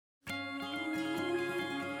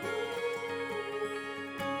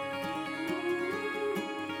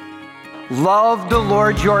Love the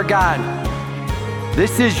Lord your God.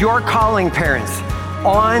 This is your calling, parents.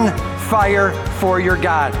 On fire for your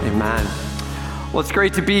God. Amen. Well, it's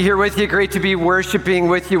great to be here with you. Great to be worshiping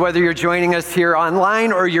with you, whether you're joining us here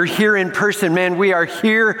online or you're here in person. Man, we are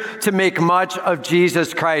here to make much of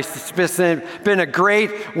Jesus Christ. It's been a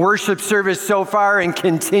great worship service so far and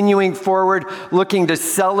continuing forward, looking to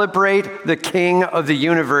celebrate the King of the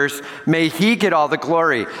universe. May he get all the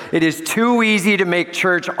glory. It is too easy to make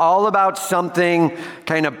church all about something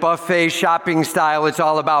kind of buffet shopping style. It's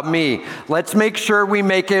all about me. Let's make sure we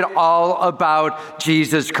make it all about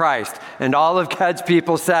Jesus Christ. And all of God's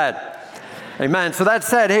people said, amen. So that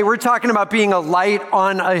said, hey, we're talking about being a light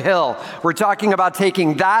on a hill. We're talking about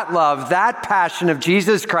taking that love, that passion of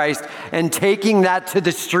Jesus Christ, and taking that to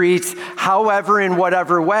the streets, however, in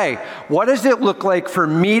whatever way. What does it look like for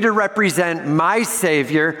me to represent my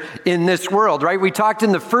Savior in this world, right? We talked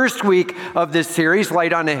in the first week of this series,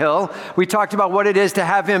 Light on a Hill. We talked about what it is to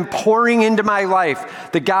have him pouring into my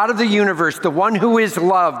life, the God of the universe, the one who is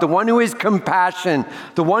love, the one who is compassion,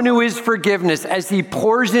 the one who is forgiveness, as he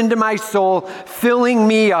pours into my soul, filling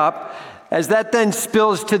me up. As that then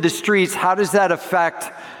spills to the streets, how does that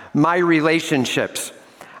affect my relationships?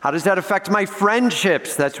 How does that affect my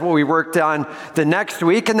friendships? That's what we worked on the next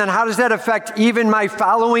week. And then how does that affect even my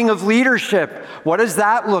following of leadership? What does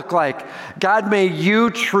that look like? God, may you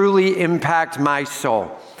truly impact my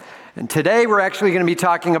soul. And today we're actually going to be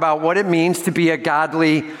talking about what it means to be a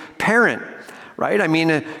godly parent. Right? I mean,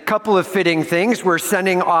 a couple of fitting things. We're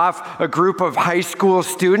sending off a group of high school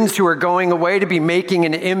students who are going away to be making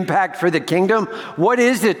an impact for the kingdom. What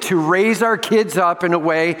is it to raise our kids up in a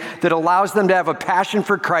way that allows them to have a passion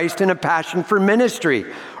for Christ and a passion for ministry?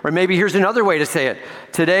 Or maybe here's another way to say it.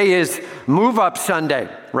 Today is Move Up Sunday,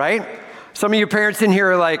 right? Some of you parents in here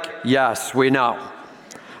are like, yes, we know.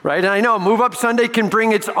 Right? And I know Move Up Sunday can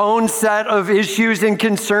bring its own set of issues and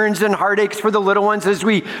concerns and heartaches for the little ones as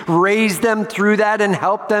we raise them through that and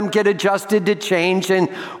help them get adjusted to change. And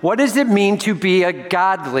what does it mean to be a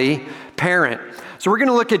godly parent? So we're going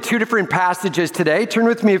to look at two different passages today. Turn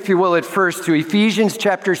with me, if you will, at first to Ephesians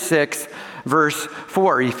chapter 6, verse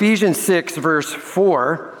 4. Ephesians 6, verse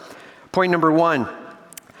 4. Point number 1.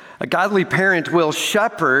 A godly parent will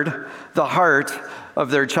shepherd the heart of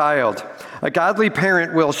their child. A godly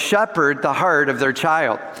parent will shepherd the heart of their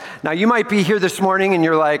child. Now, you might be here this morning and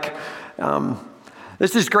you're like,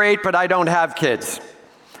 this is great, but I don't have kids.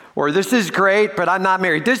 Or this is great, but I'm not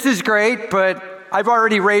married. This is great, but I've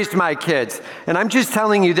already raised my kids. And I'm just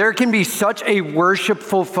telling you, there can be such a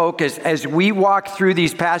worshipful focus as we walk through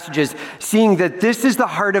these passages, seeing that this is the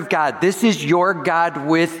heart of God. This is your God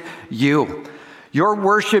with you. Your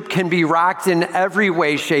worship can be rocked in every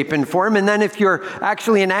way, shape, and form. And then if you're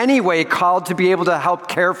actually in any way called to be able to help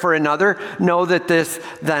care for another, know that this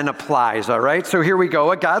then applies, all right? So here we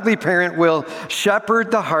go. A godly parent will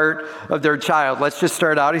shepherd the heart of their child. Let's just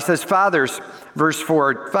start out. He says, fathers, verse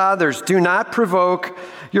 4, fathers, do not provoke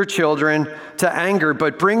your children to anger,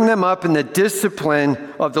 but bring them up in the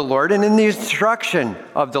discipline of the Lord and in the instruction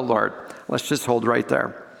of the Lord. Let's just hold right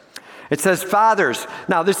there. It says fathers.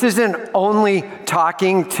 Now, this isn't only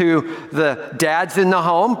talking to the dads in the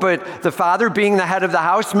home, but the father being the head of the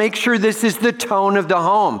house, make sure this is the tone of the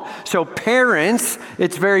home. So parents,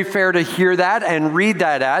 it's very fair to hear that and read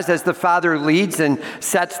that as the father leads and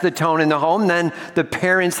sets the tone in the home, then the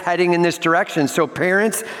parents heading in this direction. So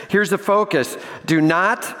parents, here's the focus. Do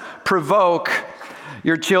not provoke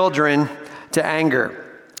your children to anger.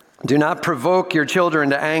 Do not provoke your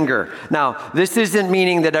children to anger. Now, this isn't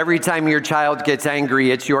meaning that every time your child gets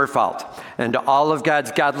angry, it's your fault. And all of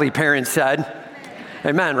God's godly parents said,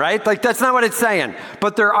 amen, right? Like, that's not what it's saying.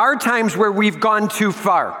 But there are times where we've gone too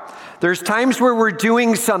far. There's times where we're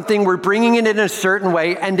doing something, we're bringing it in a certain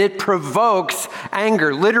way, and it provokes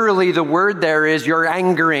anger. Literally, the word there is you're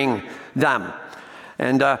angering them.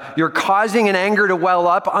 And you're causing an anger to well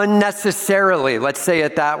up unnecessarily. Let's say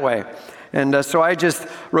it that way. And so I just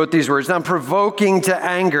wrote these words. Now, provoking to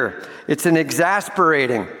anger. It's an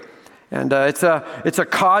exasperating. And it's a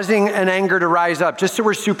causing an anger to rise up. Just so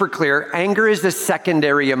we're super clear, anger is a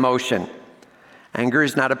secondary emotion. Anger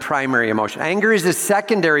is not a primary emotion. Anger is a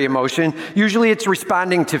secondary emotion. Usually it's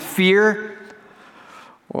responding to fear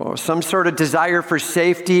or some sort of desire for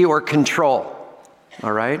safety or control.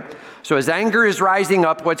 All right? So as anger is rising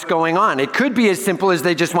up, what's going on? It could be as simple as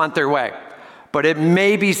they just want their way. But it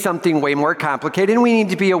may be something way more complicated, and we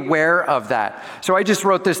need to be aware of that. So I just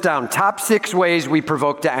wrote this down. Top 6 ways we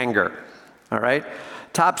provoke to anger. All right?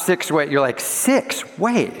 Top 6 ways. You're like, 6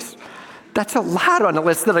 ways? That's a lot on the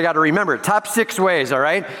list that I got to remember. Top 6 ways, all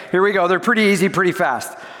right? Here we go. They're pretty easy, pretty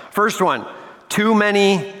fast. First one, too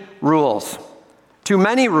many rules. Too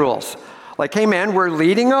many rules. Like, hey man, we're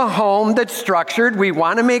leading a home that's structured. We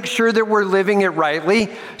want to make sure that we're living it rightly.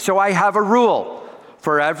 So I have a rule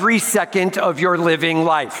for every second of your living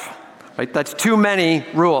life. Right? That's too many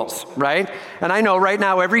rules, right? And I know right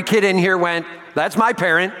now every kid in here went, that's my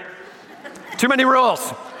parent. Too many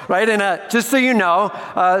rules, right? And just so you know,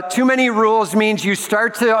 too many rules means you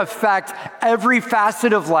start to affect every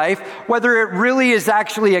facet of life, whether it really is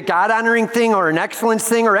actually a God-honoring thing or an excellence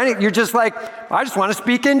thing or anything. You're just like, I just want to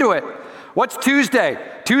speak into it. What's Tuesday?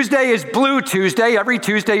 Tuesday is Blue Tuesday. Every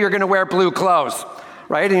Tuesday you're going to wear blue clothes,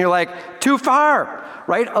 right? And you're like, too far.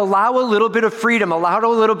 Right? Allow a little bit of freedom, allow a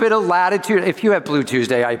little bit of latitude. If you have Blue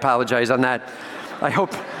Tuesday, I apologize on that. I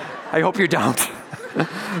hope you don't.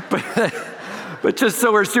 But just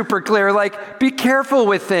so we're super clear, like, be careful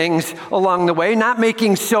with things along the way, not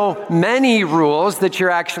making so many rules that you're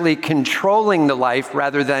actually controlling the life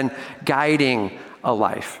rather than guiding a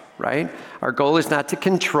life, right? Our goal is not to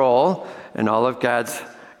control, and all of God's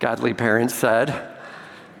godly parents said,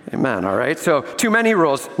 amen, all right? So too many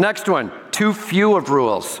rules. Next one, too few of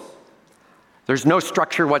rules. There's no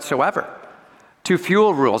structure whatsoever. Too few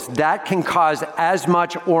of rules. That can cause as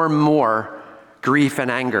much or more grief and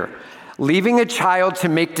anger. Leaving a child to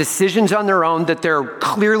make decisions on their own that they're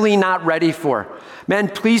clearly not ready for. Men,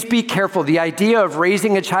 please be careful. The idea of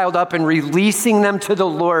raising a child up and releasing them to the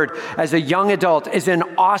Lord as a young adult is an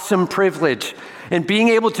awesome privilege. And being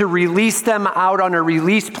able to release them out on a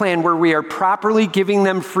release plan where we are properly giving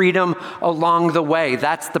them freedom along the way.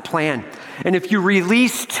 That's the plan. And if you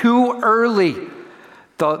release too early,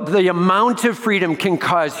 the amount of freedom can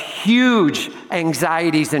cause huge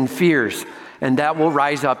anxieties and fears, and that will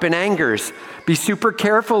rise up in angers. Be super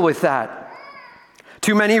careful with that.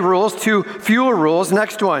 Too many rules, too few rules.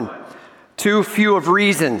 Next one, too few of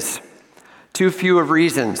reasons. Too few of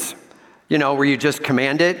reasons. You know, where you just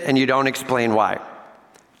command it and you don't explain why.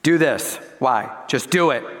 Do this. Why? Just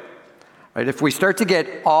do it. Right? If we start to get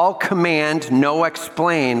all command, no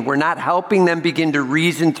explain, we're not helping them begin to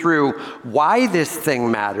reason through why this thing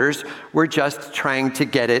matters. We're just trying to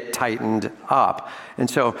get it tightened up. And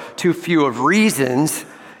so too few of reasons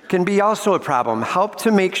can be also a problem. Help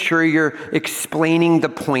to make sure you're explaining the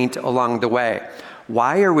point along the way.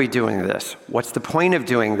 Why are we doing this? What's the point of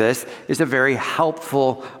doing this? Is a very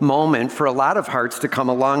helpful moment for a lot of hearts to come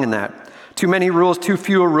along in that. Too many rules, too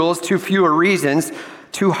few reasons,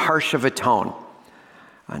 too harsh of a tone.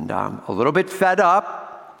 And a little bit fed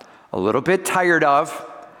up, a little bit tired of,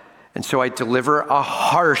 and so I deliver a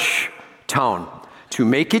harsh tone to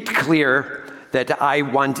make it clear that I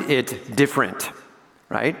want it different,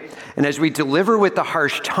 right? And as we deliver with the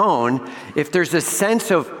harsh tone, if there's a sense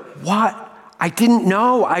of, what? I didn't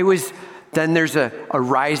know then there's a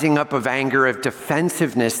rising up of anger, of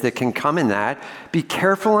defensiveness that can come in that. Be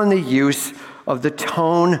careful on the use of the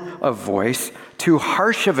tone of voice. Too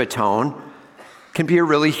harsh of a tone can be a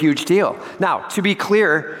really huge deal. Now, to be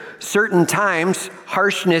clear, certain times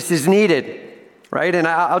harshness is needed, right? And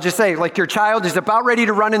I'll just say, like, your child is about ready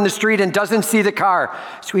to run in the street and doesn't see the car.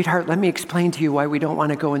 Sweetheart, let me explain to you why we don't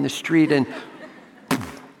want to go in the street. And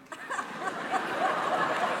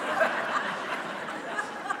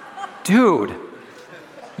dude,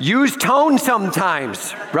 use tone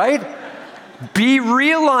sometimes, right? Be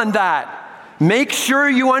real on that. Make sure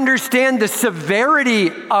you understand the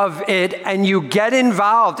severity of it and you get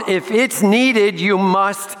involved. If it's needed, you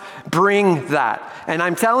must bring that. And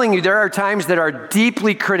I'm telling you, there are times that are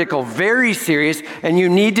deeply critical, very serious, and you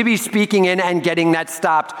need to be speaking in and getting that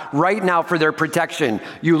stopped right now for their protection.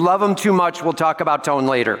 You love them too much. We'll talk about tone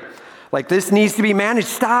later. Like, this needs to be managed.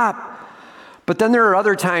 Stop. But then there are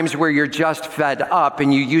other times where you're just fed up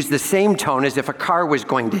and you use the same tone as if a car was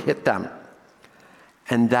going to hit them.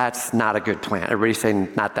 And that's not a good plan. Everybody's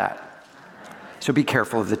saying, not that. So be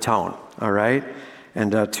careful of the tone, all right?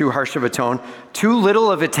 And too harsh of a tone. Too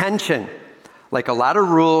little of attention. Like a lot of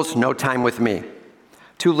rules, no time with me.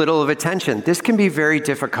 Too little of attention. This can be very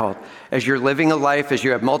difficult. As you're living a life, as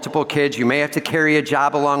you have multiple kids, you may have to carry a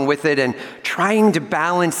job along with it, and trying to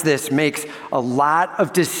balance this makes a lot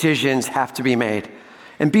of decisions have to be made.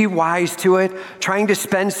 And be wise to it. Trying to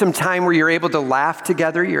spend some time where you're able to laugh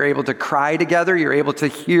together, you're able to cry together, you're able to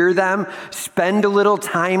hear them, spend a little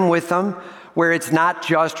time with them, where it's not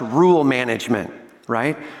just rule management,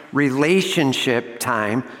 right? Relationship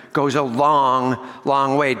time goes a long,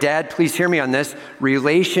 long way. Dad, please hear me on this.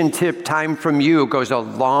 Relationship time from you goes a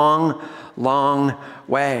long, long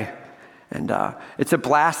way. And it's a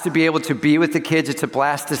blast to be able to be with the kids. It's a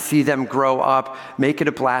blast to see them grow up. Make it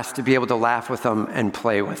a blast to be able to laugh with them and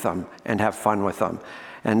play with them and have fun with them.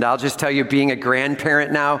 And I'll just tell you, being a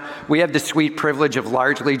grandparent now, we have the sweet privilege of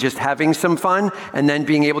largely just having some fun and then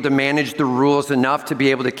being able to manage the rules enough to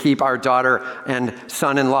be able to keep our daughter and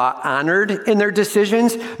son-in-law honored in their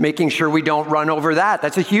decisions, making sure we don't run over that.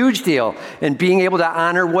 That's a huge deal. And being able to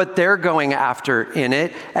honor what they're going after in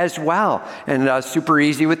it as well. And super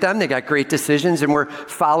easy with them. They got great decisions, and we're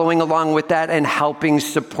following along with that and helping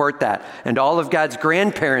support that. And all of God's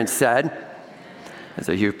grandparents said, it's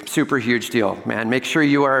a super huge deal, man. Make sure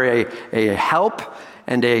you are a help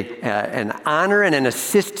and an honor and an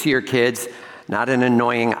assist to your kids, not an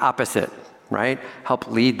annoying opposite, right? Help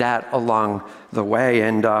lead that along the way.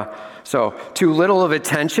 And so too little of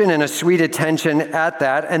attention and a sweet attention at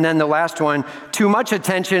that. And then the last one, too much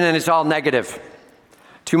attention and it's all negative.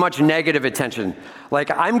 Too much negative attention. Like,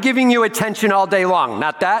 I'm giving you attention all day long.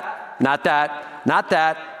 Not that, not that, not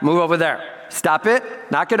that. Move over there. Stop it.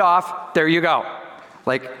 Knock it off. There you go.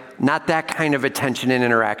 Like, not that kind of attention and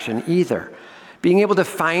interaction either. Being able to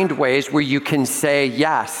find ways where you can say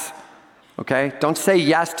yes, okay? Don't say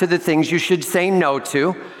yes to the things you should say no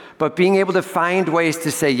to, but being able to find ways to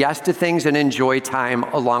say yes to things and enjoy time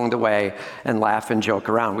along the way and laugh and joke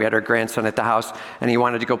around. We had our grandson at the house, and he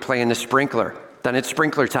wanted to go play in the sprinkler. Then it's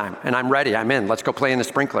sprinkler time, and I'm ready, I'm in. Let's go play in the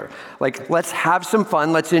sprinkler. Like, let's have some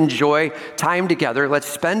fun. Let's enjoy time together. Let's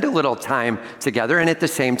spend a little time together, and at the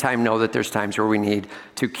same time know that there's times where we need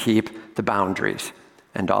to keep the boundaries.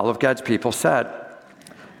 And all of God's people said,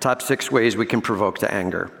 top 6 ways we can provoke to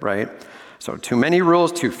anger, right? So too many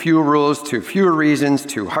rules, too few rules, too fewer reasons,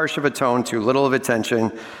 too harsh of a tone, too little of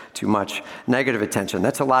attention, too much negative attention.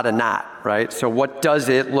 That's a lot of not, right? So what does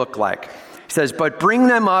it look like? He says, but bring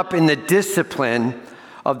them up in the discipline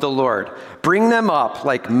of the Lord. Bring them up,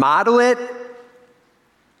 like model it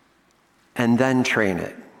and then train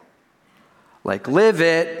it. Like live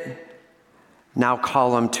it, now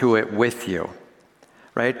call them to it with you,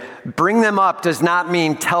 right? Bring them up does not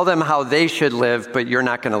mean tell them how they should live, but you're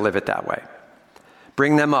not going to live it that way.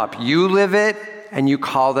 Bring them up. You live it and you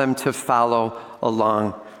call them to follow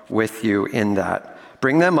along with you in that.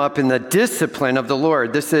 Bring them up in the discipline of the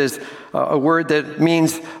Lord. This is a word that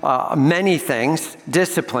means many things,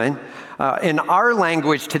 discipline. In our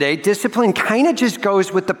language today, discipline kind of just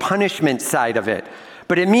goes with the punishment side of it.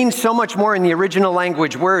 But it means so much more in the original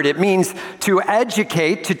language word. It means to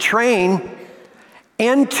educate, to train,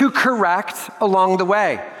 and to correct along the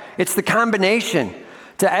way. It's the combination,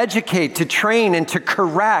 to educate, to train, and to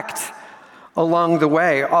correct along the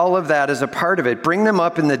way. All of that is a part of it. Bring them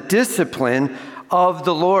up in the discipline of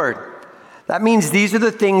the Lord. That means these are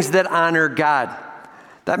the things that honor God.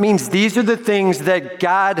 That means these are the things that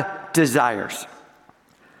God desires.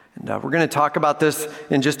 And we're going to talk about this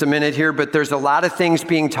in just a minute here, but there's a lot of things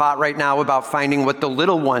being taught right now about finding what the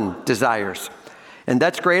little one desires. And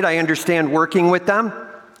that's great. I understand working with them.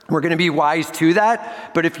 We're going to be wise to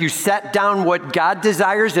that. But if you set down what God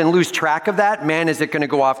desires and lose track of that, man, is it going to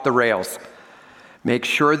go off the rails. Make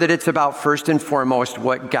sure that it's about first and foremost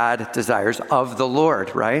what God desires of the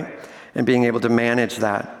Lord, right? And being able to manage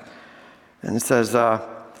that. And it says,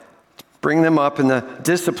 bring them up in the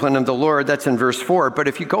discipline of the Lord. That's in verse 4. But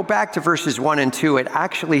if you go back to verses 1 and 2, it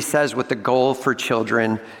actually says what the goal for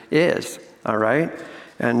children is, all right?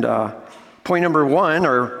 And point number 1,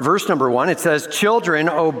 or verse number 1, it says, children,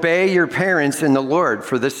 obey your parents in the Lord,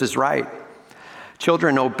 for this is right.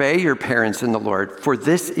 Children, obey your parents in the Lord, for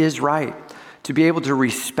this is right. To be able to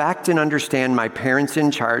respect and understand my parents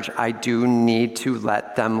in charge, I do need to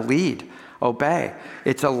let them lead, obey.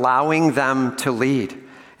 It's allowing them to lead.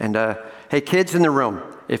 And hey, kids in the room,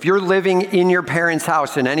 if you're living in your parents'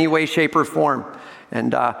 house in any way, shape, or form,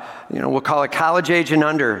 and we'll call it college age and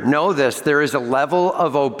under, know this, there is a level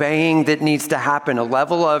of obeying that needs to happen, a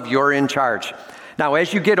level of you're in charge. Now,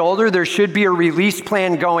 as you get older, there should be a release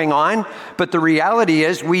plan going on, but the reality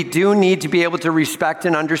is we do need to be able to respect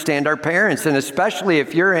and understand our parents, and especially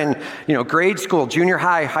if you're in, grade school, junior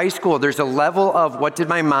high, high school, there's a level of what did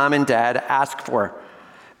my mom and dad ask for?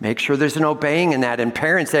 Make sure there's an obeying in that, and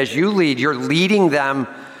parents, as you lead, you're leading them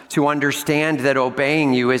to understand that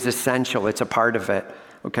obeying you is essential. It's a part of it.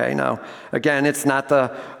 Okay, now, again, it's not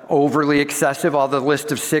the overly excessive, all the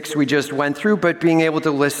list of 6 we just went through, but being able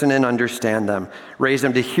to listen and understand them. Raise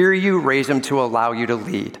them to hear you, raise them to allow you to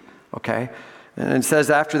lead, okay? And it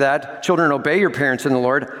says after that, children, obey your parents in the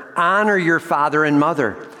Lord. Honor your father and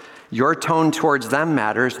mother. Your tone towards them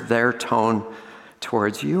matters. Their tone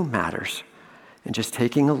towards you matters. And just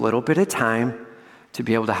taking a little bit of time to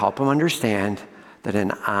be able to help them understand that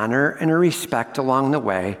an honor and a respect along the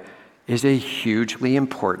way is a hugely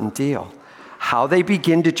important deal. How they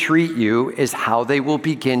begin to treat you is how they will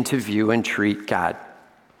begin to view and treat God.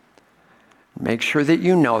 Make sure that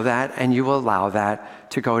you know that and you allow that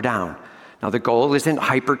to go down. Now, the goal isn't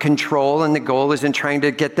hyper control, and the goal isn't trying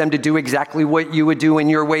to get them to do exactly what you would do in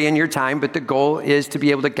your way, in your time, but the goal is to be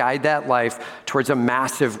able to guide that life towards a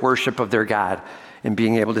massive worship of their God and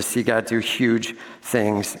being able to see God do huge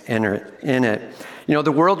things in it. You know,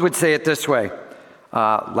 the world would say it this way,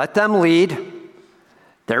 let them lead.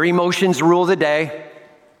 Their emotions rule the day.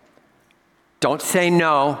 Don't say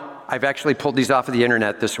no. I've actually pulled these off of the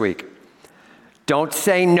internet this week. Don't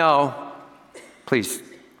say no. Please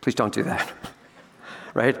don't do that,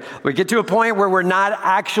 right? We get to a point where we're not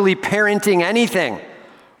actually parenting anything.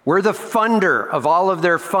 We're the funder of all of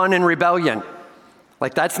their fun and rebellion.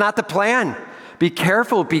 Like, that's not the plan. Be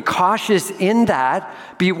careful, be cautious in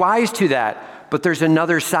that, be wise to that. But there's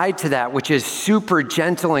another side to that, which is super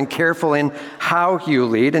gentle and careful in how you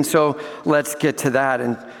lead. And so let's get to that.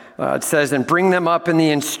 And it says, and bring them up in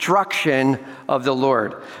the instruction of the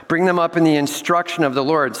Lord. Bring them up in the instruction of the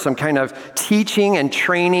Lord. Some kind of teaching and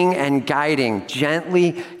training and guiding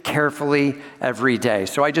gently, carefully every day.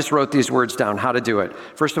 So I just wrote these words down, how to do it.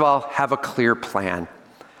 First of all, have a clear plan.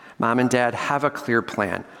 Mom and dad, have a clear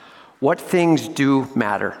plan. What things do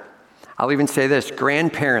matter? I'll even say this,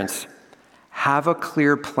 grandparents, have a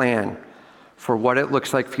clear plan for what it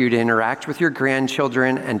looks like for you to interact with your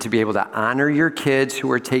grandchildren and to be able to honor your kids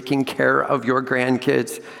who are taking care of your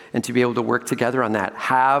grandkids and to be able to work together on that.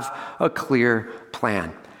 Have a clear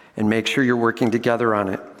plan and make sure you're working together on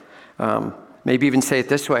it. Maybe even say it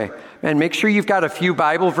this way, man, make sure you've got a few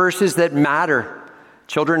Bible verses that matter.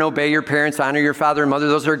 Children, obey your parents, honor your father and mother.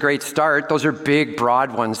 Those are a great start. Those are big,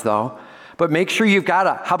 broad ones though. But make sure you've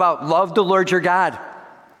got how about love the Lord your God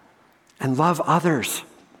and love others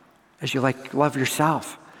as you love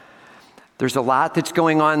yourself. There's a lot that's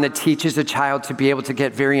going on that teaches a child to be able to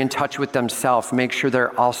get very in touch with themselves. Make sure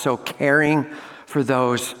they're also caring for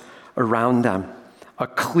those around them. A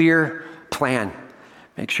clear plan.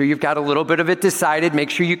 Make sure you've got a little bit of it decided. Make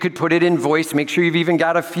sure you could put it in voice. Make sure you've even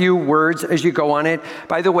got a few words as you go on it.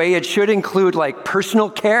 By the way, it should include like personal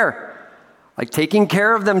care, like taking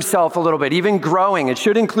care of themselves a little bit, even growing. It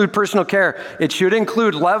should include personal care. It should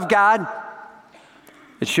include love God.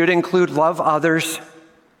 It should include love others.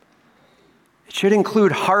 It should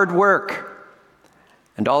include hard work.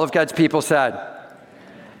 And all of God's people said,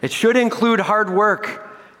 it should include hard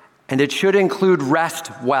work, and it should include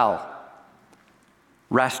rest well.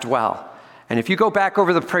 Rest well. And if you go back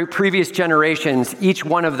over the previous generations, each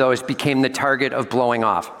one of those became the target of blowing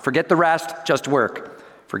off. Forget the rest, just work.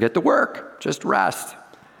 Forget the work, just rest,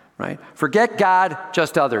 right? Forget God,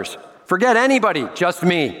 just others. Forget anybody, just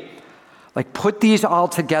me. Like, put these all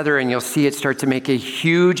together and you'll see it start to make a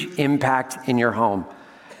huge impact in your home.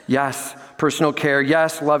 Yes, personal care.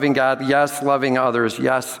 Yes, loving God. Yes, loving others.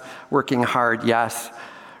 Yes, working hard. Yes,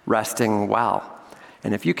 resting well.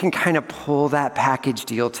 And if you can kind of pull that package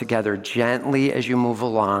deal together gently as you move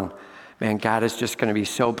along, man, God is just going to be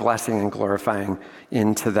so blessing and glorifying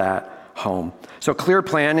into that home. So clear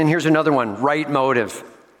plan. And here's another one, right motive.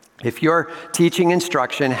 If you're teaching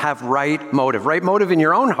instruction, have right motive. Right motive in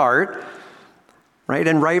your own heart, right?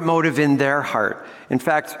 And right motive in their heart. In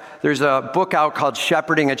fact, there's a book out called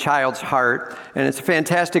Shepherding a Child's Heart, and it's a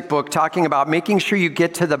fantastic book talking about making sure you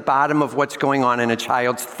get to the bottom of what's going on in a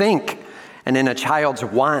child's think and in a child's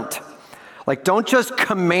want. Like, don't just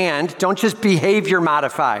command, don't just behavior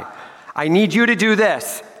modify. I need you to do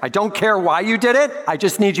this. I don't care why you did it, I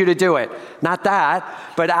just need you to do it. Not that,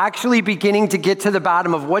 but actually beginning to get to the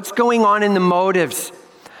bottom of what's going on in the motives.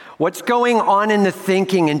 What's going on in the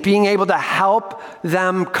thinking and being able to help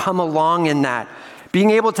them come along in that.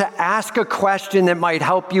 Being able to ask a question that might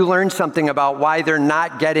help you learn something about why they're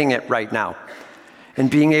not getting it right now.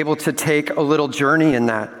 And being able to take a little journey in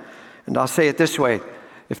that. And I'll say it this way.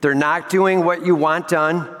 If they're not doing what you want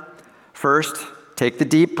done, first, take the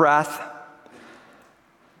deep breath.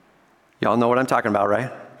 Y'all know what I'm talking about,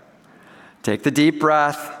 right? Take the deep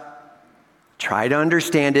breath. Try to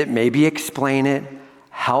understand it, maybe explain it.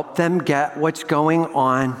 Help them get what's going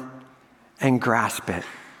on and grasp it,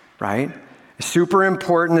 right? It's super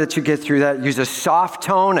important that you get through that. Use a soft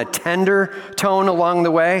tone, a tender tone along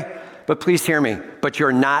the way. But please hear me, but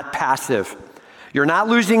you're not passive. You're not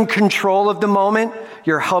losing control of the moment.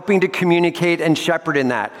 You're helping to communicate and shepherd in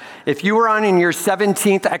that. If you were on in your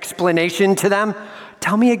 17th explanation to them,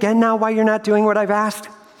 tell me again now why you're not doing what I've asked.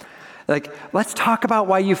 Like, let's talk about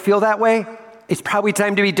why you feel that way. It's probably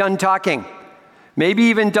time to be done talking. Maybe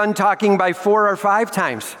even done talking by 4 or 5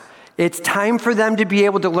 times. It's time for them to be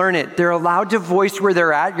able to learn it. They're allowed to voice where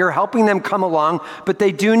they're at. You're helping them come along, but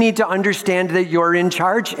they do need to understand that you're in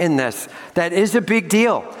charge in this. That is a big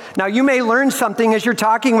deal. Now, you may learn something as you're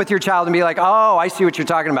talking with your child and be like, oh, I see what you're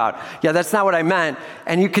talking about. Yeah, that's not what I meant.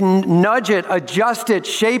 And you can nudge it, adjust it,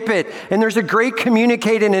 shape it, and there's a great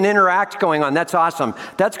communicate and interact going on. That's awesome.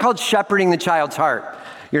 That's called shepherding the child's heart.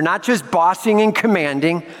 You're not just bossing and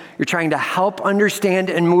commanding. You're trying to help understand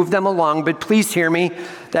and move them along. But please hear me,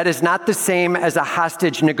 that is not the same as a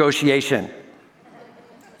hostage negotiation.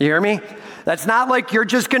 You hear me? That's not like you're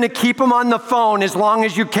just going to keep them on the phone as long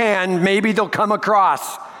as you can. Maybe they'll come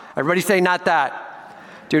across. Everybody say not that.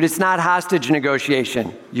 Dude, it's not hostage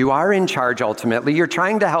negotiation. You are in charge ultimately. You're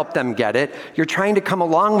trying to help them get it. You're trying to come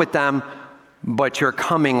along with them, but you're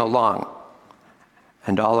coming along.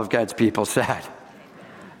 And all of God's people said.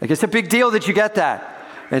 Like, it's a big deal that you get that.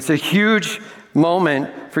 It's a huge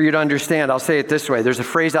moment for you to understand. I'll say it this way. There's a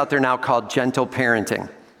phrase out there now called gentle parenting,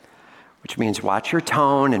 which means watch your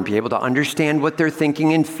tone and be able to understand what they're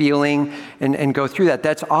thinking and feeling and go through that.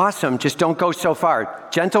 That's awesome. Just don't go so far.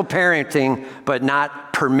 Gentle parenting, but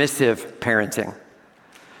not permissive parenting.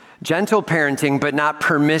 Gentle parenting, but not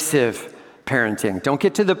permissive parenting. Don't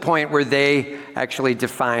get to the point where they actually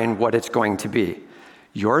define what it's going to be.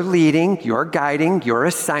 You're leading, you're guiding, you're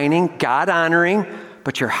assigning, God honoring,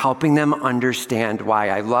 but you're helping them understand why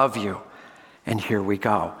I love you. And here we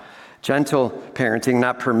go. Gentle parenting,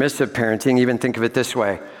 not permissive parenting. Even think of it this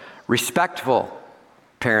way. Respectful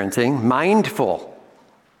parenting, mindful.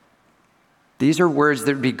 These are words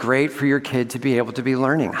that would be great for your kid to be able to be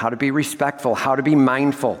learning. How to be respectful, how to be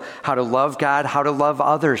mindful, how to love God, how to love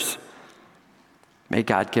others. May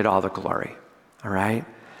God get all the glory, all right?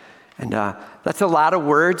 And that's a lot of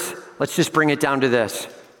words. Let's just bring it down to this.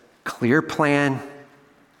 Clear plan,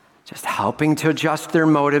 just helping to adjust their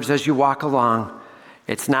motives as you walk along.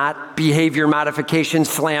 It's not behavior modification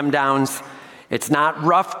slam downs. It's not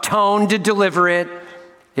rough tone to deliver it.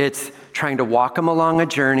 It's trying to walk them along a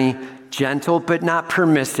journey, gentle but not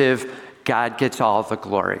permissive. God gets all the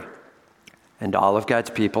glory. And all of God's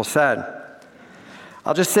people said.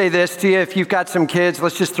 I'll just say this to you. If you've got some kids,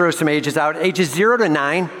 let's just throw some ages out. Ages 0 to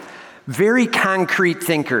 9, very concrete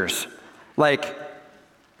thinkers. Like,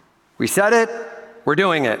 we said it, we're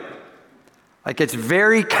doing it. Like, it's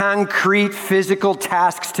very concrete physical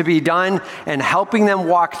tasks to be done, and helping them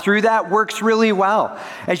walk through that works really well.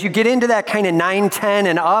 As you get into that kind of 9, 10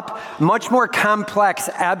 and up, much more complex,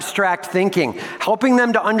 abstract thinking, helping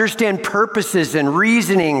them to understand purposes and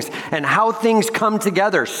reasonings and how things come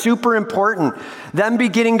together, super important. Them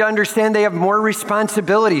beginning to understand they have more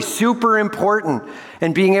responsibility, super important,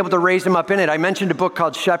 and being able to raise them up in it. I mentioned a book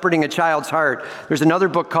called Shepherding a Child's Heart. There's another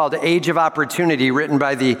book called Age of Opportunity, written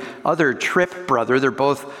by the other Tripp brother. They're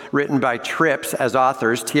both written by Tripps as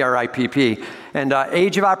authors, T-R-I-P-P. And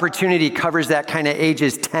Age of Opportunity covers that kind of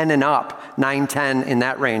ages 10 and up, 9, 10, in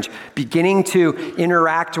that range. Beginning to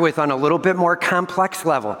interact with on a little bit more complex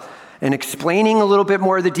level and explaining a little bit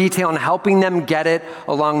more of the detail and helping them get it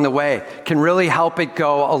along the way can really help it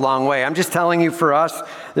go a long way. I'm just telling you, for us,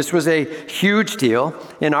 this was a huge deal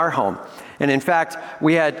in our home. And in fact,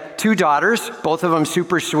 we had 2 daughters, both of them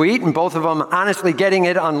super sweet, and both of them honestly getting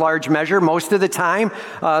it on large measure most of the time.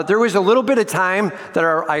 There was a little bit of time that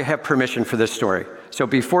I have permission for this story. So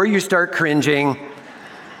before you start cringing,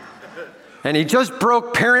 and he just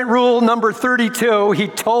broke parent rule number 32. He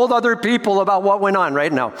told other people about what went on,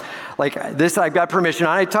 right? No, like this, I've got permission.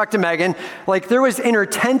 I talked to Megan. Like, there was in her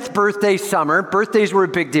 10th birthday summer. Birthdays were a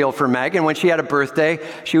big deal for Meg. And when she had a birthday,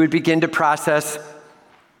 she would begin to process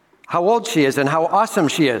how old she is and how awesome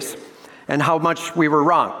she is and how much we were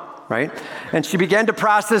wrong, right? And she began to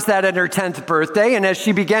process that at her 10th birthday. And as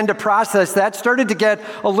she began to process that, started to get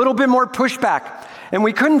a little bit more pushback. And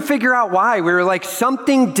we couldn't figure out why. We were like,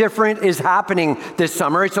 something different is happening this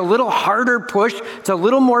summer. It's a little harder push. It's a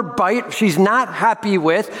little more bite she's not happy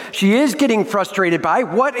with. She is getting frustrated by.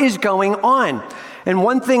 What is going on? And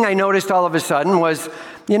one thing I noticed all of a sudden was,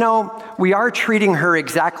 we are treating her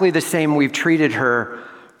exactly the same we've treated her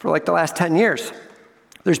for like the last 10 years.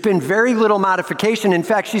 There's been very little modification. In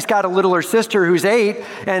fact, she's got a littler sister who's 8,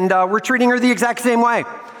 and we're treating her the exact same way.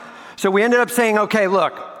 So we ended up saying, okay,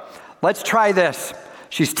 look, let's try this.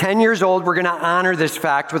 She's 10 years old. We're going to honor this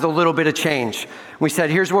fact with a little bit of change. We said,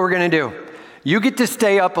 here's what we're going to do. You get to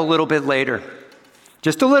stay up a little bit later,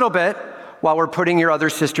 just a little bit, while we're putting your other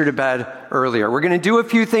sister to bed earlier. We're going to do a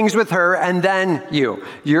few things with her, and then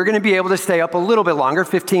you're going to be able to stay up a little bit longer,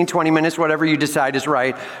 15, 20 minutes, whatever you decide is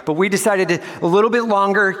right. But we decided a little bit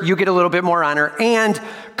longer, you get a little bit more honor. And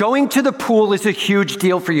going to the pool is a huge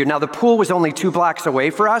deal for you. Now, the pool was only 2 blocks away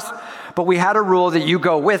for us, but we had a rule that you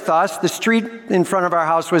go with us. The street in front of our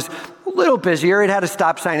house was a little busier. It had a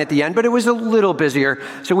stop sign at the end, but it was a little busier.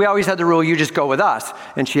 So we always had the rule, you just go with us.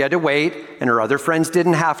 And she had to wait, and her other friends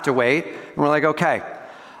didn't have to wait. And we're like, okay,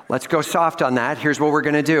 let's go soft on that. Here's what we're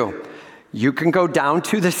going to do. You can go down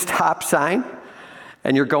to the stop sign,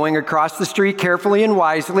 and you're going across the street carefully and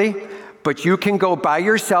wisely, but you can go by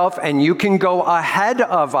yourself and you can go ahead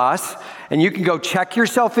of us and you can go check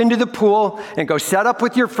yourself into the pool and go set up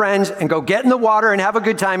with your friends and go get in the water and have a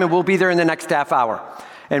good time, and we'll be there in the next half hour.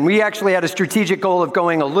 And we actually had a strategic goal of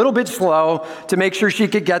going a little bit slow to make sure she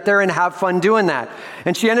could get there and have fun doing that.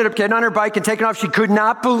 And she ended up getting on her bike and taking off. She could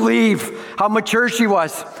not believe how mature she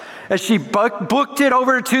was. As she booked it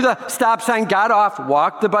over to the stop sign, got off,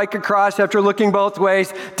 walked the bike across after looking both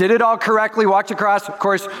ways, did it all correctly, walked across. Of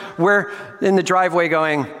course, we're in the driveway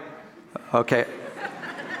going, okay.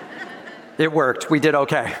 It worked. We did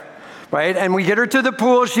okay, right? And we get her to the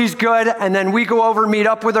pool. She's good. And then we go over, meet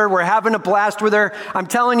up with her. We're having a blast with her. I'm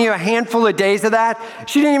telling you, a handful of days of that,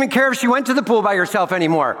 she didn't even care if she went to the pool by herself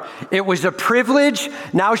anymore. It was a privilege.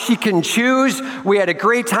 Now she can choose. We had a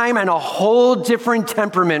great time, and a whole different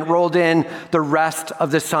temperament rolled in the rest of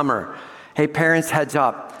the summer. Hey, parents, heads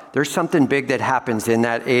up. There's something big that happens in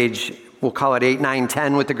that age. We'll call it 8, 9,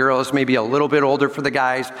 10 with the girls, maybe a little bit older for the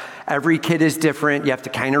guys. Every kid is different. You have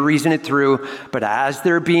to kind of reason it through. But as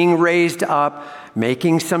they're being raised up,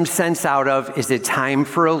 making some sense out of, is it time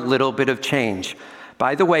for a little bit of change?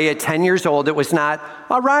 By the way, at 10 years old, it was not,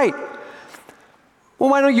 all right,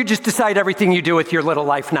 well, why don't you just decide everything you do with your little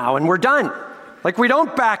life now and we're done? Like, we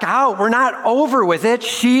don't back out. We're not over with it.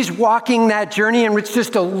 She's walking that journey, and it's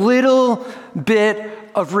just a little bit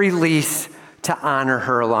of release to honor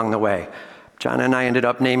her along the way. John and I ended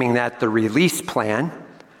up naming that the release plan,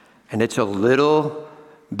 and it's a little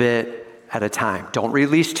bit at a time. Don't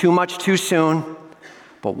release too much too soon,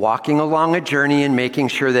 but walking along a journey and making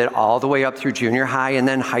sure that all the way up through junior high and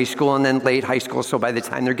then high school and then late high school, so by the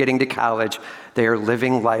time they're getting to college, they are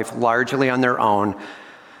living life largely on their own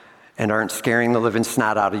and aren't scaring the living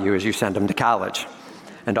snot out of you as you send them to college.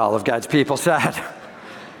 And all of God's people said,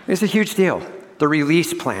 it's a huge deal. The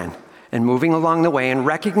release plan. And moving along the way and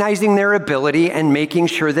recognizing their ability and making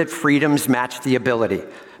sure that freedoms match the ability.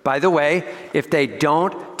 By the way, if they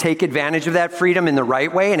don't take advantage of that freedom in the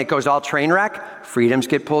right way and it goes all train wreck, freedoms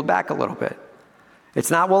get pulled back a little bit.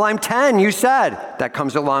 It's not, well, I'm 10, you said. That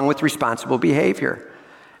comes along with responsible behavior.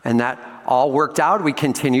 And that all worked out. We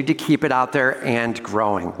continued to keep it out there and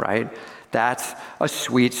growing, right? That's a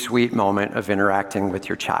sweet, sweet moment of interacting with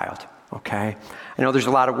your child, okay? I know there's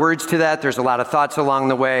a lot of words to that. There's a lot of thoughts along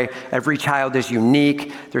the way. Every child is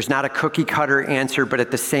unique. There's not a cookie cutter answer, but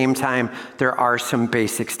at the same time, there are some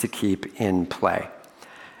basics to keep in play.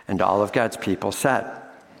 And all of God's people said.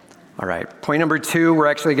 All right, point number 2, we're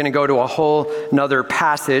actually going to go to a whole nother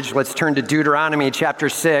passage. Let's turn to Deuteronomy chapter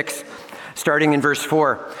 6, starting in verse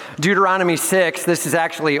 4. Deuteronomy 6, this is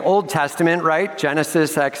actually Old Testament, right?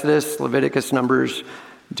 Genesis, Exodus, Leviticus, Numbers,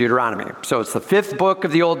 Deuteronomy. So it's the 5th book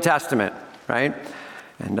of the Old Testament. Right?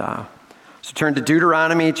 And so turn to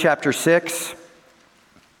Deuteronomy chapter 6.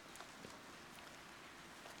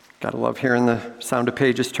 Gotta love hearing the sound of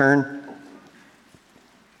pages turn.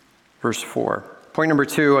 Verse 4. Point number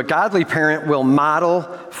 2, a godly parent will model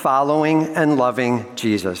following and loving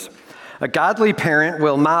Jesus. A godly parent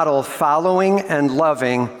will model following and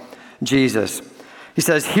loving Jesus. He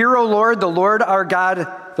says, "Hear, O Lord, the Lord our God,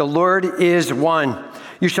 the Lord is one.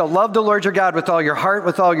 You shall love the Lord your God with all your heart,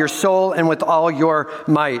 with all your soul, and with all your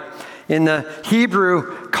might." In the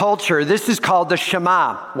Hebrew culture, this is called the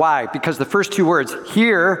Shema. Why? Because the first 2 words,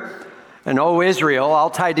 hear and O Israel,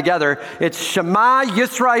 all tied together, it's Shema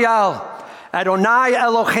Yisrael, Adonai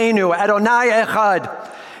Eloheinu, Adonai Echad.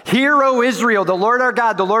 Hear, O Israel, the Lord our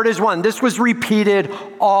God, the Lord is one. This was repeated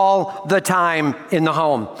all the time in the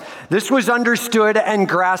home. This was understood and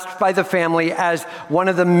grasped by the family as one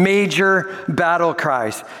of the major battle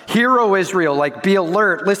cries. Hear, O Israel, like be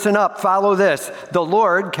alert, listen up, follow this. The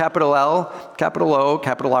Lord, capital L, capital O,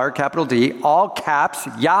 capital R, capital D, all caps,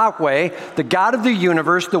 Yahweh, the God of the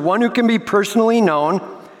universe, the one who can be personally known,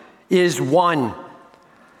 is one.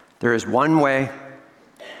 There is one way.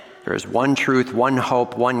 There is one truth, one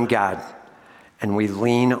hope, one God, and we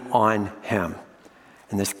lean on him.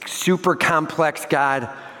 And this super complex God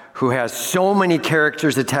who has so many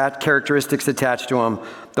characteristics attached to him,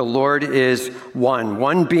 the Lord is one.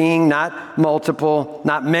 One being, not multiple,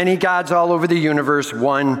 not many gods all over the universe,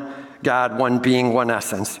 one God, one being, one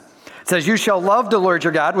essence. It says, you shall love the Lord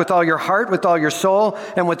your God with all your heart, with all your soul,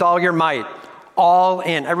 and with all your might. All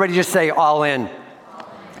in. Everybody just say all in.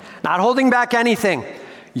 Not holding back anything.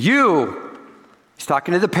 You He's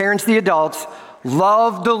talking to the parents, the adults.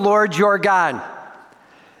 Love the Lord your God.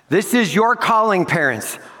 This is your calling,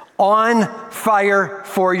 parents. On fire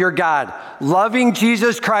for your God. Loving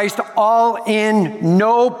Jesus Christ, all in,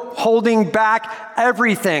 no holding back,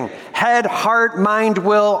 everything. Head, heart, mind,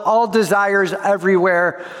 will, all desires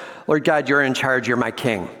everywhere. Lord God, you're in charge. You're my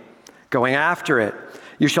king. Going after it.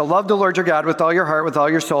 You shall love the Lord your God with all your heart, with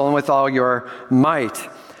all your soul, and with all your might.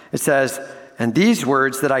 It says, and these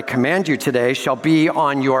words that I command you today shall be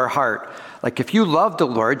on your heart. Like if you love the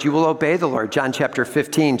Lord, you will obey the Lord. John chapter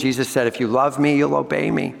 15, Jesus said, if you love me, you'll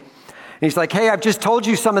obey me. And he's like, hey, I've just told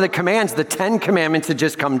you some of the commands. The 10 commandments had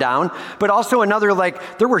just come down, but also another,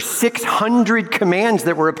 there were 600 commands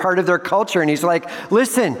that were a part of their culture. And he's like,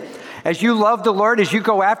 listen, as you love the Lord, as you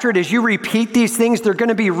go after it, as you repeat these things, they're going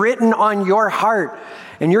to be written on your heart.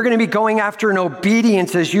 And you're going to be going after in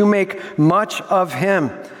obedience as you make much of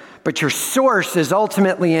him. But your source is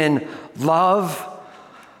ultimately in love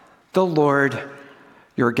the Lord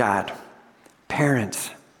your God.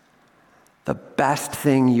 Parents, the best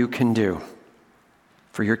thing you can do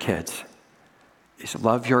for your kids is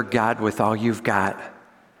love your God with all you've got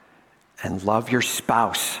and love your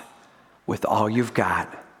spouse with all you've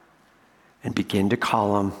got and begin to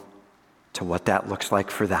call them to what that looks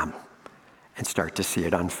like for them and start to see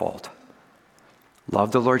it unfold.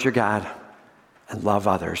 Love the Lord your God and love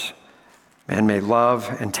others. And may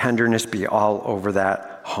love and tenderness be all over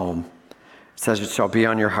that home. It says it shall be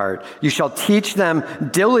on your heart. You shall teach them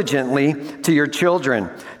diligently to your children.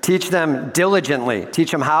 Teach them diligently.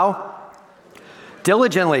 Teach them how?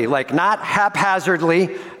 Diligently, like not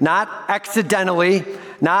haphazardly, not accidentally,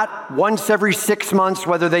 not once every 6 months,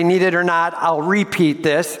 whether they need it or not. I'll repeat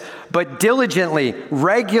this, but diligently,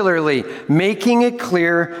 regularly, making it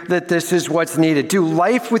clear that this is what's needed. Do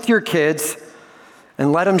life with your kids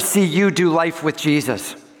and let them see you do life with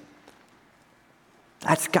Jesus.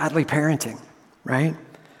 That's godly parenting, right?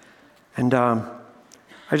 And I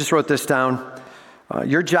just wrote this down.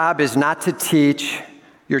 Your job is not to teach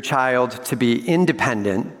your child to be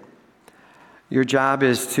independent. Your job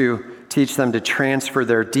is to teach them to transfer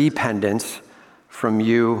their dependence from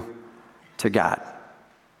you to God.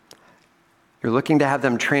 You're looking to have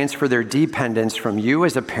them transfer their dependence from you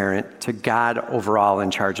as a parent to God overall in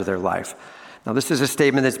charge of their life. Now, this is a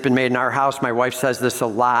statement that's been made in our house. My wife says this a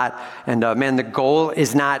lot. And man, the goal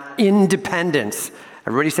is not independence.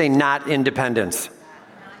 Everybody say not independence.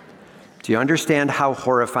 Do you understand how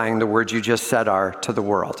horrifying the words you just said are to the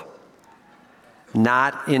world?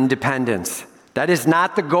 Not independence. That is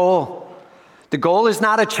not the goal. The goal is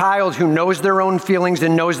not a child who knows their own feelings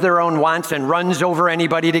and knows their own wants and runs over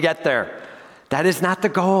anybody to get there. That is not the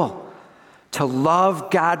goal. To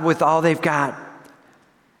love God with all they've got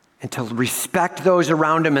and to respect those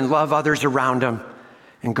around them and love others around them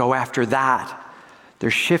and go after that.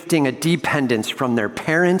 They're shifting a dependence from their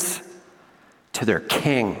parents to their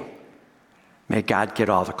king. May God get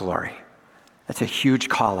all the glory. That's a huge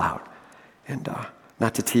call out. And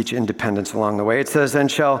not to teach independence along the way. It says,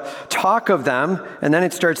 and shall talk of them, and then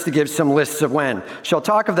it starts to give some lists of when. Shall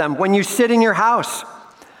talk of them when you sit in your house.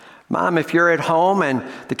 Mom, if you're at home and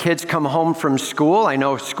the kids come home from school, I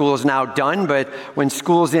know school is now done, but when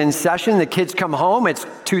school's in session, the kids come home, it's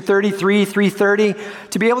 2:30, 3:30,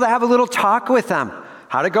 to be able to have a little talk with them.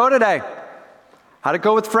 How'd it go today? How'd it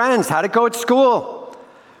go with friends? How'd it go at school?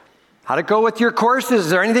 How'd it go with your courses? Is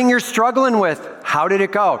there anything you're struggling with? How did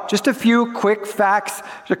it go? Just a few quick facts,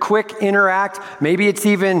 a quick interact. Maybe it's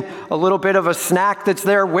even a little bit of a snack that's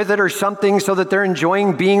there with it or something so that they're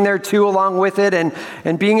enjoying being there too along with it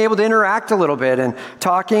and being able to interact a little bit and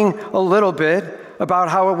talking a little bit about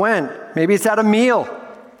how it went. Maybe it's at a meal.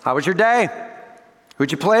 How was your day?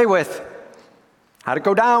 Who'd you play with? How'd it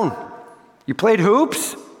go down? You played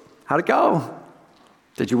hoops? How'd it go?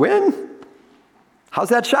 Did you win? How's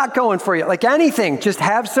that shot going for you? Like anything, just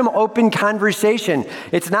have some open conversation.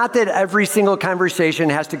 It's not that every single conversation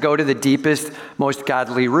has to go to the deepest, most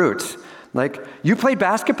godly roots. Like, you play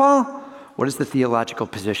basketball? What is the theological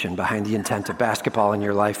position behind the intent of basketball in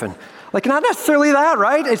your life? And like, not necessarily that,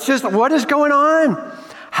 right? It's just, what is going on?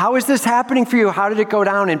 How is this happening for you? How did it go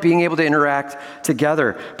down? And being able to interact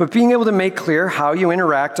together. But being able to make clear how you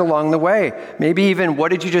interact along the way. Maybe even,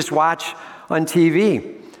 what did you just watch on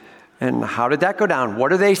TV? And how did that go down?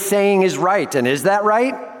 What are they saying is right? And is that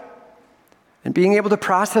right? And being able to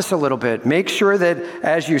process a little bit. Make sure that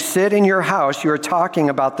as you sit in your house, you're talking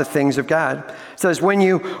about the things of God. It says when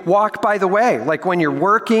you walk by the way, like when you're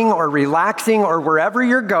working or relaxing or wherever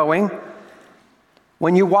you're going,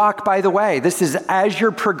 when you walk by the way, this is as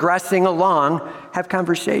you're progressing along, have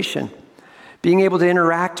conversation. Being able to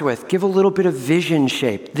interact with, give a little bit of vision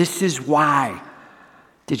shape. This is why.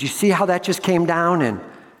 Did you see how that just came down? And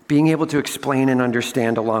being able to explain and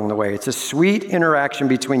understand along the way. It's a sweet interaction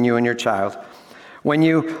between you and your child. When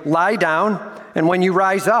you lie down and when you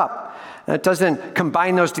rise up. It doesn't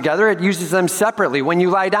combine those together. It uses them separately. When you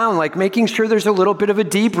lie down, like making sure there's a little bit of a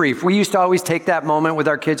debrief. We used to always take that moment with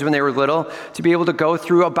our kids when they were little to be able to go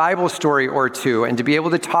through a Bible story or two and to be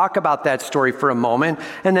able to talk about that story for a moment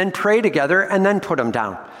and then pray together and then put them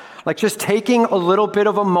down. Like just taking a little bit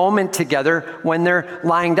of a moment together when they're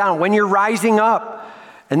lying down. When you're rising up,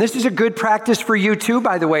 and this is a good practice for you too,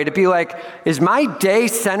 by the way, to be like, is my day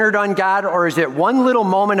centered on God, or is it one little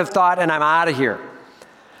moment of thought and I'm out of here?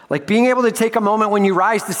 Like being able to take a moment when you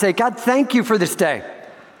rise to say, God, thank you for this day.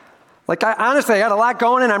 Like honestly, I got a lot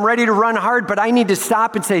going and I'm ready to run hard, but I need to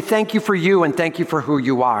stop and say thank you for you and thank you for who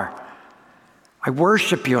you are. I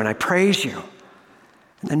worship you and I praise you.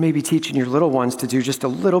 And then maybe teaching your little ones to do just a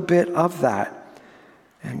little bit of that.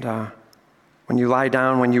 And when you lie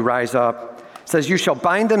down, when you rise up, it says, you shall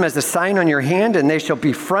bind them as a sign on your hand and they shall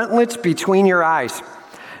be frontlets between your eyes.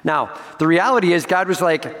 Now, the reality is God was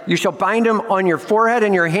like, you shall bind them on your forehead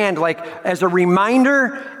and your hand, like as a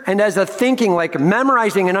reminder and as a thinking, like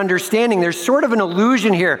memorizing and understanding. There's sort of an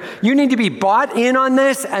illusion here. You need to be bought in on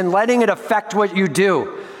this and letting it affect what you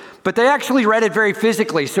do. But they actually read it very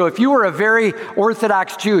physically. So if you were a very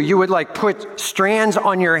Orthodox Jew, you would like put strands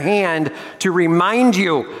on your hand to remind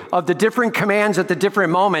you of the different commands at the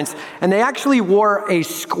different moments. And they actually wore a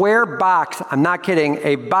square box, I'm not kidding,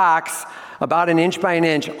 a box about an inch by an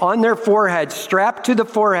inch on their forehead, strapped to the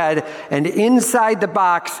forehead, and inside the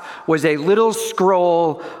box was a little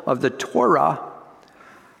scroll of the Torah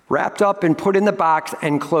wrapped up and put in the box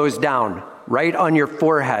and closed down right on your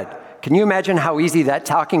forehead. Can you imagine how easy that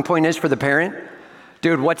talking point is for the parent?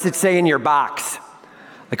 Dude, what's it say in your box?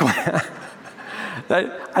 Like,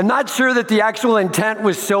 I'm not sure that the actual intent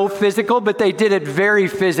was so physical, but they did it very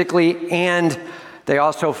physically, and they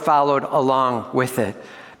also followed along with it.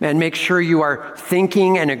 Man, make sure you are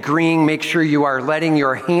thinking and agreeing. Make sure you are letting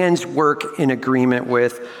your hands work in agreement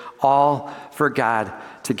with, all for God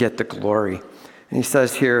to get the glory. And he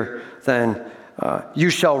says here, then, you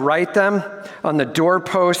shall write them on the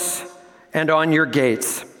doorposts and on your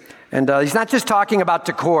gates. And he's not just talking about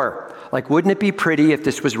decor. Like, wouldn't it be pretty if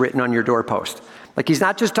this was written on your doorpost? Like, he's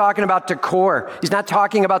not just talking about decor. He's not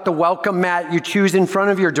talking about the welcome mat you choose in front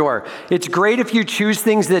of your door. It's great if you choose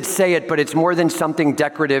things that say it, but it's more than something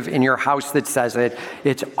decorative in your house that says it.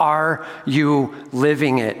 It's, are you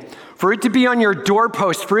living it? For it to be on your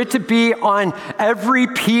doorpost, for it to be on every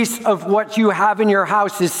piece of what you have in your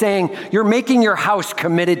house is saying you're making your house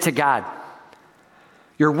committed to God.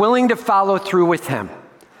 You're willing to follow through with him,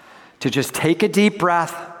 to just take a deep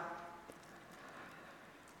breath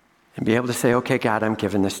and be able to say, okay, God, I'm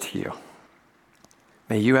giving this to you.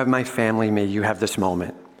 May you have my family. May you have this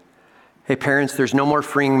moment. Hey, parents, there's no more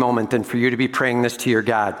freeing moment than for you to be praying this to your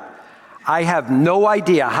God. I have no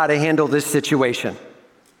idea how to handle this situation.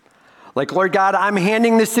 Like, Lord God, I'm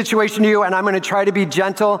handing this situation to you, and I'm going to try to be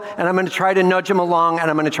gentle, and I'm going to try to nudge them along, and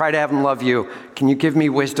I'm going to try to have them love you. Can you give me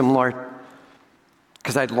wisdom, Lord?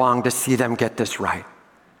 Because I'd long to see them get this right.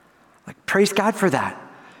 Like, praise God for that.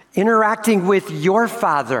 Interacting with your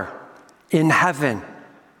Father in heaven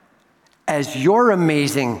as your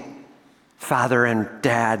amazing Father and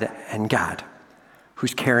Dad and God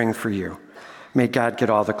who's caring for you. May God get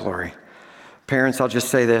all the glory. Parents, I'll just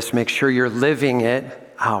say this. Make sure you're living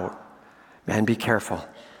it out. Man, be careful.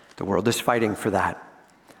 The world is fighting for that.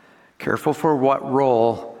 Careful for what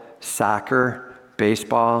role soccer,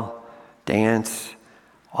 baseball, dance,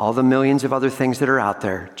 all the millions of other things that are out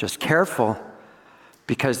there. Just careful,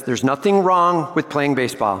 because there's nothing wrong with playing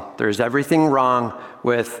baseball. There's everything wrong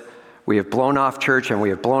with we have blown off church and we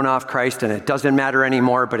have blown off Christ and it doesn't matter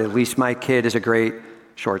anymore, but at least my kid is a great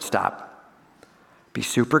shortstop. Be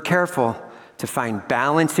super careful to find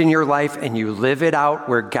balance in your life and you live it out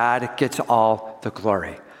where God gets all the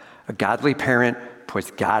glory. A godly parent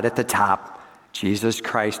puts God at the top, Jesus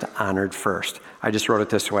Christ honored first. I just wrote it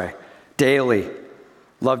this way. Daily,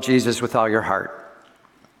 love Jesus with all your heart.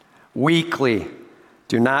 Weekly,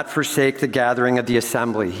 do not forsake the gathering of the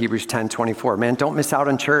assembly, Hebrews 10:24. Man, don't miss out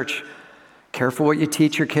on church. Careful what you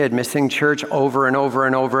teach your kid. Missing church over and over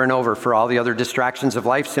and over and over for all the other distractions of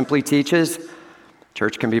life simply teaches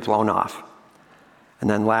church can be blown off. And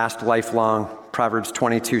then last, lifelong, Proverbs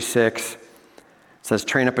 22:6 says,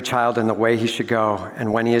 train up a child in the way he should go,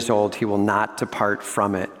 and when he is old, he will not depart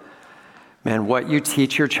from it. Man, what you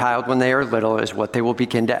teach your child when they are little is what they will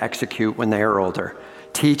begin to execute when they are older.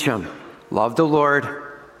 Teach them. Love the Lord.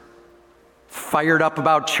 Fired up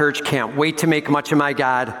about church. Can't wait to make much of my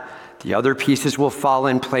God. The other pieces will fall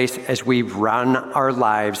in place as we run our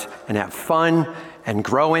lives and have fun and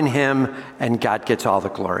grow in him, and God gets all the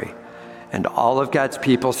glory. And all of God's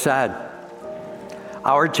people said,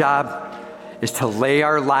 our job is to lay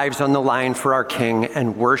our lives on the line for our King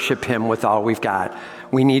and worship him with all we've got.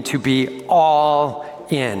 We need to be all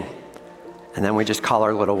in. And then we just call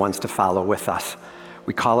our little ones to follow with us.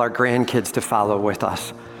 We call our grandkids to follow with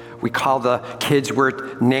us. We call the kids we're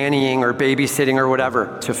nannying or babysitting or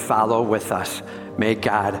whatever to follow with us. May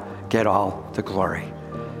God get all the glory.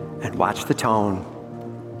 And watch the tone,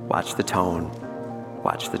 watch the tone,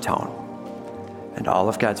 watch the tone. And all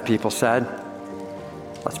of God's people said,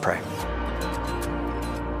 let's pray.